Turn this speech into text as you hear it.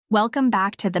Welcome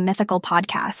back to the Mythical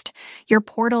Podcast, your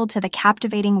portal to the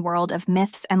captivating world of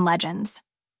myths and legends.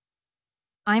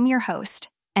 I'm your host,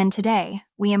 and today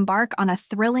we embark on a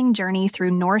thrilling journey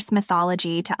through Norse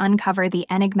mythology to uncover the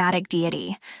enigmatic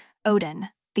deity, Odin,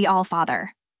 the Allfather.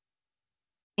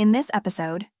 In this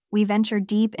episode, we venture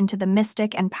deep into the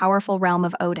mystic and powerful realm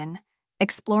of Odin,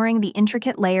 exploring the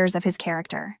intricate layers of his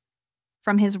character.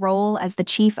 From his role as the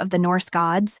chief of the Norse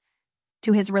gods,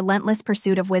 to his relentless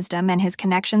pursuit of wisdom and his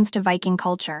connections to Viking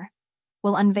culture,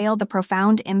 will unveil the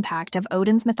profound impact of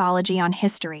Odin's mythology on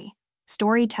history,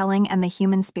 storytelling, and the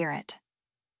human spirit.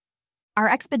 Our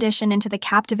expedition into the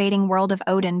captivating world of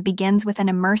Odin begins with an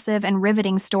immersive and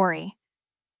riveting story,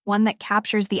 one that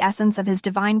captures the essence of his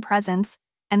divine presence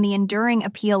and the enduring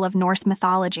appeal of Norse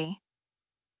mythology.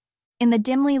 In the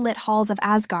dimly lit halls of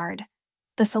Asgard,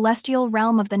 the celestial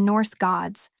realm of the Norse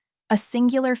gods, a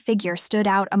singular figure stood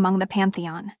out among the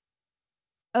pantheon.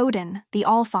 Odin, the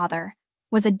Allfather,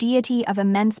 was a deity of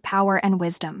immense power and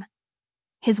wisdom.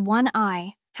 His one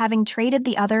eye, having traded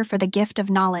the other for the gift of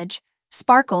knowledge,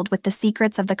 sparkled with the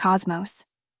secrets of the cosmos.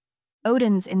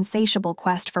 Odin's insatiable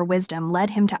quest for wisdom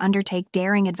led him to undertake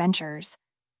daring adventures.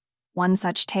 One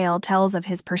such tale tells of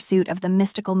his pursuit of the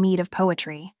mystical mead of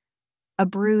poetry, a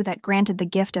brew that granted the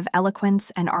gift of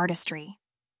eloquence and artistry.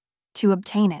 To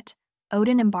obtain it,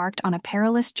 Odin embarked on a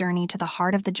perilous journey to the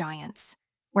heart of the giants,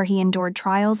 where he endured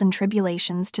trials and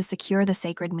tribulations to secure the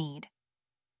sacred mead.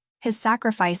 His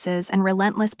sacrifices and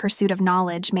relentless pursuit of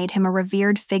knowledge made him a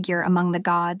revered figure among the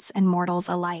gods and mortals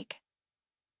alike.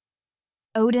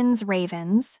 Odin's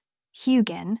ravens,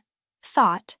 Hugin,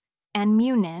 Thought, and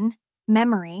Munin,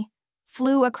 Memory,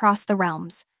 flew across the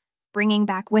realms, bringing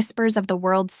back whispers of the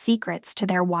world's secrets to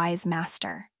their wise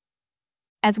master.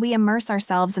 As we immerse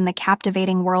ourselves in the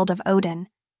captivating world of Odin,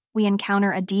 we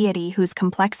encounter a deity whose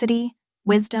complexity,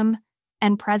 wisdom,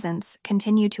 and presence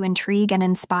continue to intrigue and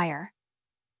inspire.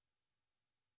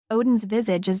 Odin's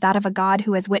visage is that of a god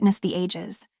who has witnessed the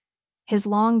ages. His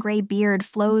long gray beard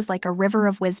flows like a river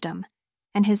of wisdom,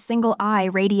 and his single eye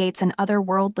radiates an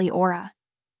otherworldly aura.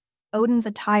 Odin's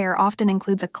attire often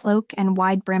includes a cloak and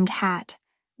wide-brimmed hat,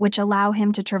 which allow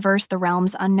him to traverse the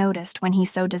realms unnoticed when he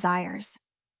so desires.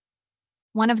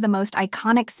 One of the most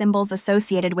iconic symbols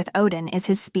associated with Odin is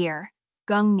his spear,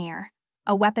 Gungnir,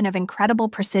 a weapon of incredible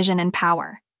precision and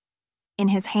power. In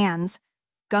his hands,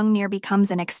 Gungnir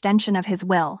becomes an extension of his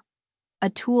will, a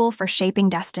tool for shaping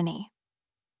destiny.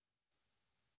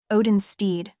 Odin's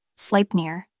steed,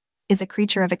 Sleipnir, is a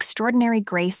creature of extraordinary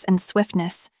grace and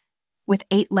swiftness, with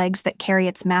 8 legs that carry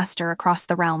its master across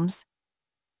the realms.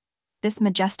 This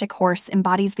majestic horse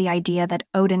embodies the idea that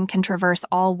Odin can traverse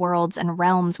all worlds and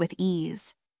realms with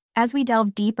ease. As we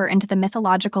delve deeper into the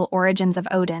mythological origins of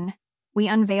Odin, we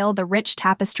unveil the rich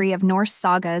tapestry of Norse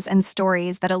sagas and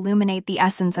stories that illuminate the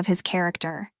essence of his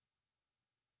character.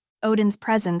 Odin's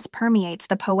presence permeates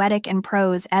the poetic and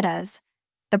prose Eddas,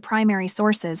 the primary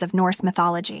sources of Norse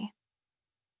mythology.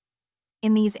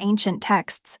 In these ancient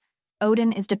texts,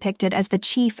 Odin is depicted as the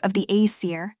chief of the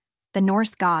Aesir, the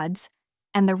Norse gods,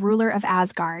 and the ruler of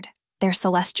Asgard, their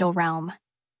celestial realm.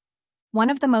 One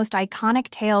of the most iconic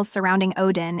tales surrounding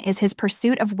Odin is his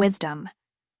pursuit of wisdom,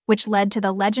 which led to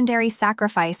the legendary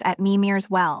sacrifice at Mimir's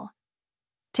well.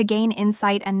 To gain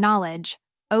insight and knowledge,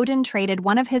 Odin traded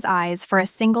one of his eyes for a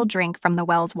single drink from the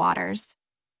well's waters.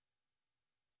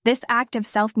 This act of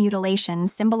self-mutilation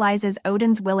symbolizes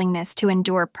Odin's willingness to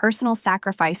endure personal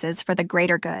sacrifices for the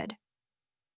greater good.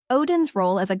 Odin's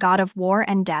role as a god of war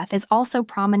and death is also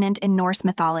prominent in Norse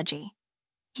mythology.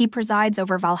 He presides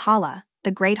over Valhalla,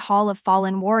 the great hall of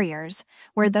fallen warriors,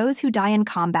 where those who die in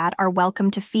combat are welcome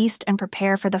to feast and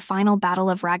prepare for the final battle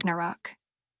of Ragnarok.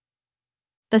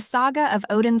 The saga of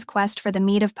Odin's quest for the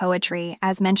mead of poetry,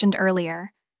 as mentioned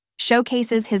earlier,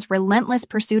 showcases his relentless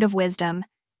pursuit of wisdom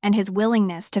and his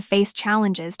willingness to face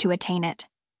challenges to attain it.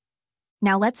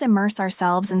 Now let's immerse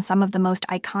ourselves in some of the most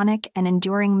iconic and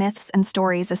enduring myths and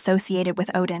stories associated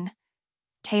with Odin,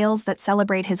 tales that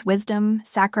celebrate his wisdom,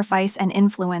 sacrifice, and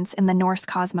influence in the Norse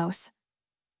cosmos.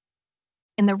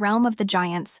 In the realm of the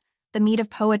giants, the mead of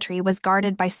poetry was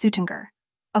guarded by Suttungr,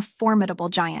 a formidable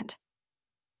giant.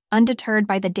 Undeterred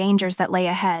by the dangers that lay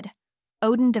ahead,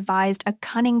 Odin devised a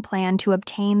cunning plan to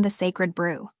obtain the sacred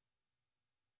brew.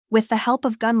 With the help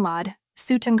of Gunnlod,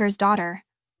 Suttungr's daughter,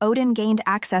 Odin gained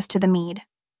access to the mead.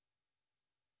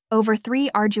 Over 3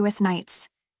 arduous nights,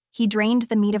 he drained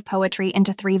the mead of poetry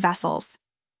into 3 vessels.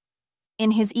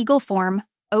 In his eagle form,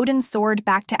 Odin soared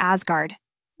back to Asgard,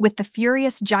 with the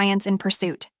furious giants in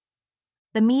pursuit.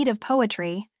 The mead of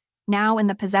poetry, now in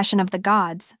the possession of the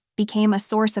gods, became a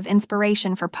source of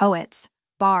inspiration for poets,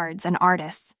 bards, and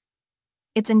artists.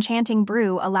 Its enchanting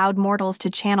brew allowed mortals to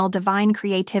channel divine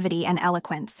creativity and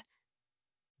eloquence.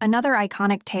 Another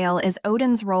iconic tale is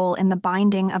Odin's role in the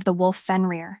binding of the wolf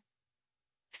Fenrir.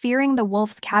 Fearing the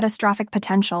wolf's catastrophic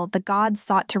potential, the gods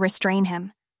sought to restrain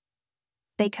him.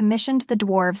 They commissioned the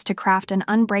dwarves to craft an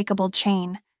unbreakable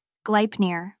chain,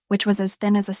 Gleipnir, which was as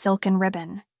thin as a silken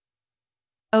ribbon.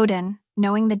 Odin,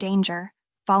 knowing the danger,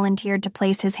 volunteered to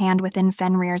place his hand within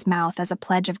Fenrir's mouth as a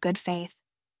pledge of good faith.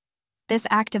 This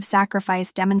act of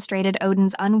sacrifice demonstrated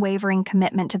Odin's unwavering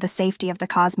commitment to the safety of the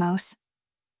cosmos.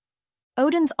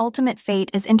 Odin's ultimate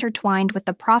fate is intertwined with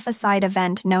the prophesied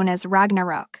event known as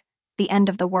Ragnarok, the end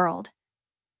of the world.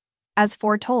 As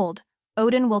foretold,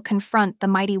 Odin will confront the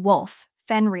mighty wolf,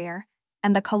 Fenrir,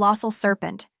 and the colossal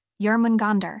serpent,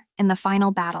 Jörmungandr, in the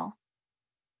final battle.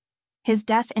 His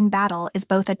death in battle is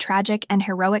both a tragic and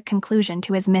heroic conclusion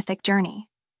to his mythic journey.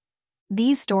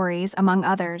 These stories, among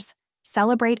others,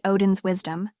 celebrate Odin's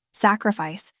wisdom,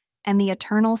 sacrifice, and the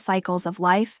eternal cycles of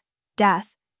life,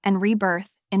 death, and rebirth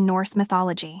in Norse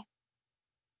mythology.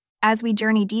 As we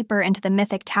journey deeper into the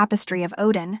mythic tapestry of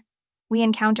Odin, we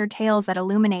encounter tales that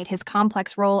illuminate his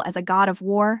complex role as a god of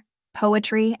war,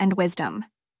 poetry, and wisdom.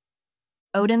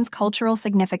 Odin's cultural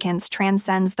significance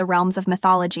transcends the realms of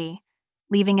mythology,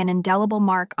 leaving an indelible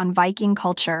mark on Viking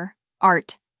culture,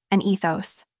 art, and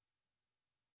ethos.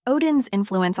 Odin's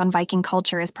influence on Viking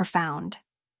culture is profound.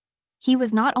 He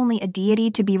was not only a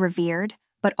deity to be revered,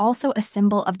 but also a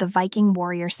symbol of the Viking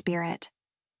warrior spirit.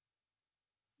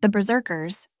 The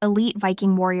Berserkers, elite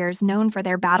Viking warriors known for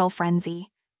their battle frenzy,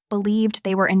 believed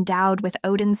they were endowed with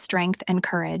Odin's strength and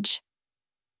courage.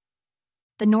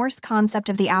 The Norse concept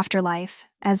of the afterlife,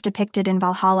 as depicted in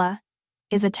Valhalla,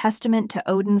 is a testament to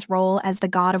Odin's role as the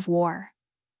god of war.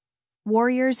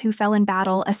 Warriors who fell in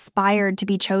battle aspired to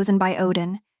be chosen by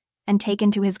Odin and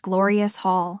taken to his glorious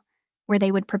hall, where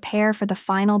they would prepare for the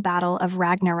final battle of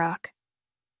Ragnarok.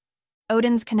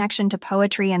 Odin's connection to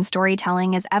poetry and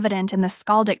storytelling is evident in the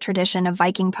skaldic tradition of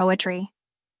Viking poetry.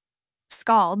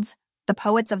 Skalds, the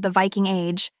poets of the Viking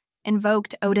Age,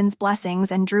 invoked Odin's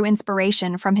blessings and drew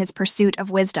inspiration from his pursuit of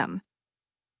wisdom.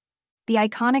 The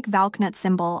iconic Valknut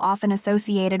symbol, often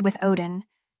associated with Odin,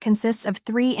 consists of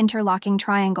 3 interlocking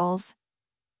triangles.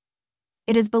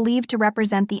 It is believed to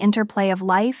represent the interplay of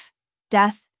life,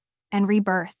 death, and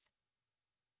rebirth,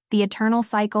 the eternal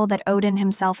cycle that Odin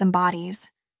himself embodies.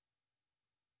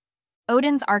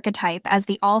 Odin's archetype as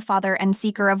the Allfather and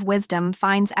seeker of wisdom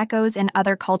finds echoes in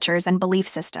other cultures and belief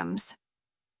systems.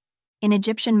 In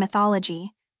Egyptian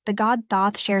mythology, the god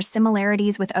Thoth shares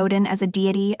similarities with Odin as a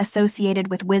deity associated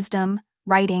with wisdom,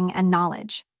 writing, and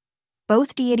knowledge.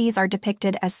 Both deities are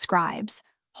depicted as scribes,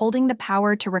 holding the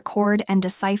power to record and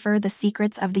decipher the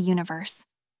secrets of the universe.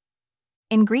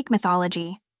 In Greek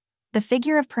mythology, the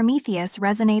figure of Prometheus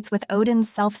resonates with Odin's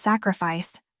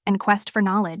self-sacrifice and quest for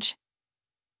knowledge.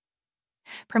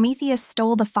 Prometheus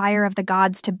stole the fire of the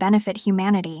gods to benefit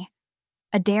humanity,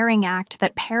 a daring act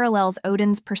that parallels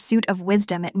Odin's pursuit of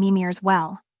wisdom at Mimir's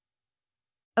well.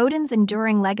 Odin's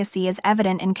enduring legacy is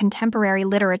evident in contemporary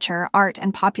literature, art,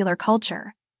 and popular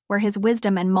culture, where his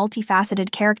wisdom and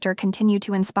multifaceted character continue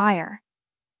to inspire.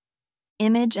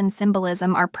 Image and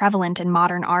symbolism are prevalent in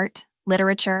modern art,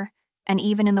 literature, and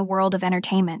even in the world of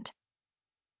entertainment.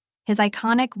 His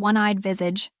iconic one-eyed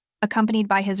visage, accompanied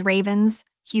by his ravens,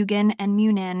 Hugin and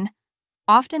Munin,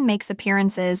 often makes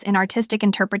appearances in artistic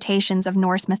interpretations of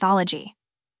Norse mythology.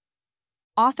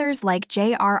 Authors like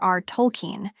J.R.R.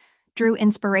 Tolkien drew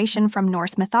inspiration from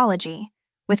Norse mythology,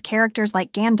 with characters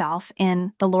like Gandalf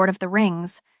in The Lord of the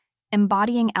Rings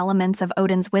embodying elements of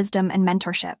Odin's wisdom and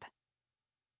mentorship.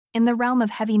 In the realm of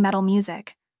heavy metal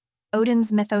music,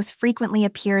 Odin's mythos frequently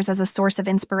appears as a source of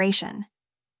inspiration.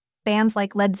 Bands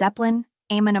like Led Zeppelin,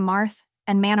 Amon Amarth,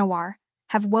 and Manowar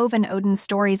have woven Odin's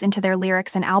stories into their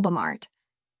lyrics and album art.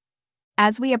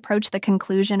 As we approach the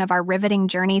conclusion of our riveting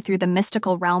journey through the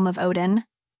mystical realm of Odin,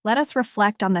 let us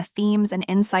reflect on the themes and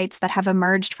insights that have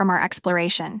emerged from our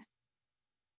exploration.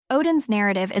 Odin's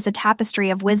narrative is a tapestry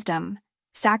of wisdom,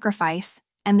 sacrifice,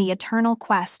 and the eternal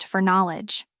quest for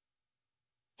knowledge.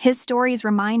 His stories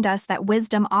remind us that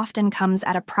wisdom often comes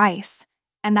at a price,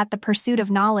 and that the pursuit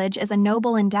of knowledge is a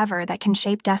noble endeavor that can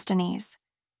shape destinies.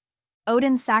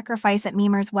 Odin's sacrifice at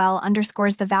Mimir's well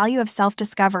underscores the value of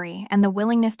self-discovery and the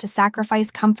willingness to sacrifice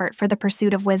comfort for the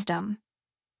pursuit of wisdom.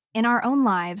 In our own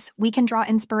lives, we can draw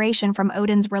inspiration from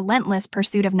Odin's relentless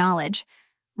pursuit of knowledge,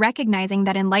 recognizing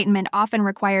that enlightenment often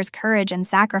requires courage and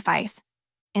sacrifice.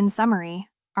 In summary,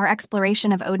 our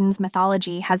exploration of Odin's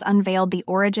mythology has unveiled the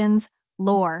origins,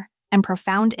 lore, and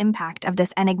profound impact of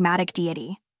this enigmatic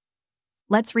deity.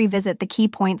 Let's revisit the key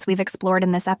points we've explored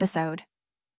in this episode.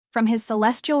 From his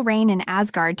celestial reign in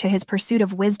Asgard to his pursuit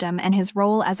of wisdom and his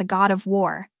role as a god of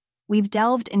war, we've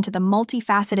delved into the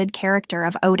multifaceted character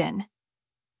of Odin.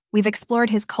 We've explored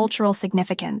his cultural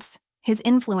significance, his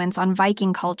influence on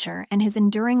Viking culture, and his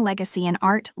enduring legacy in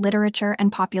art, literature,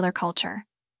 and popular culture.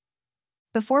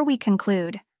 Before we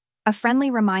conclude, a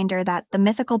friendly reminder that the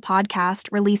Mythical podcast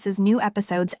releases new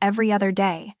episodes every other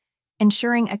day,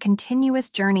 ensuring a continuous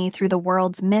journey through the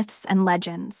world's myths and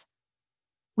legends.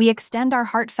 We extend our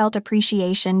heartfelt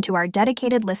appreciation to our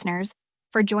dedicated listeners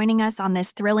for joining us on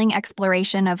this thrilling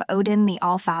exploration of Odin the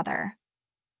Allfather.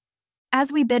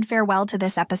 As we bid farewell to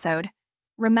this episode,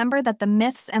 remember that the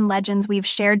myths and legends we've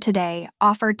shared today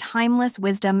offer timeless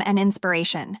wisdom and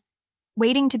inspiration,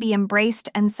 waiting to be embraced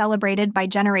and celebrated by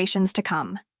generations to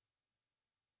come.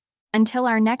 Until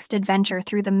our next adventure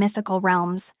through the mythical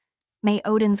realms, may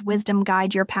Odin's wisdom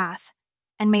guide your path,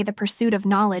 and may the pursuit of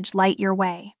knowledge light your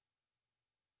way.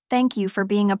 Thank you for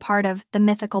being a part of the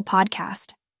Mythical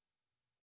podcast.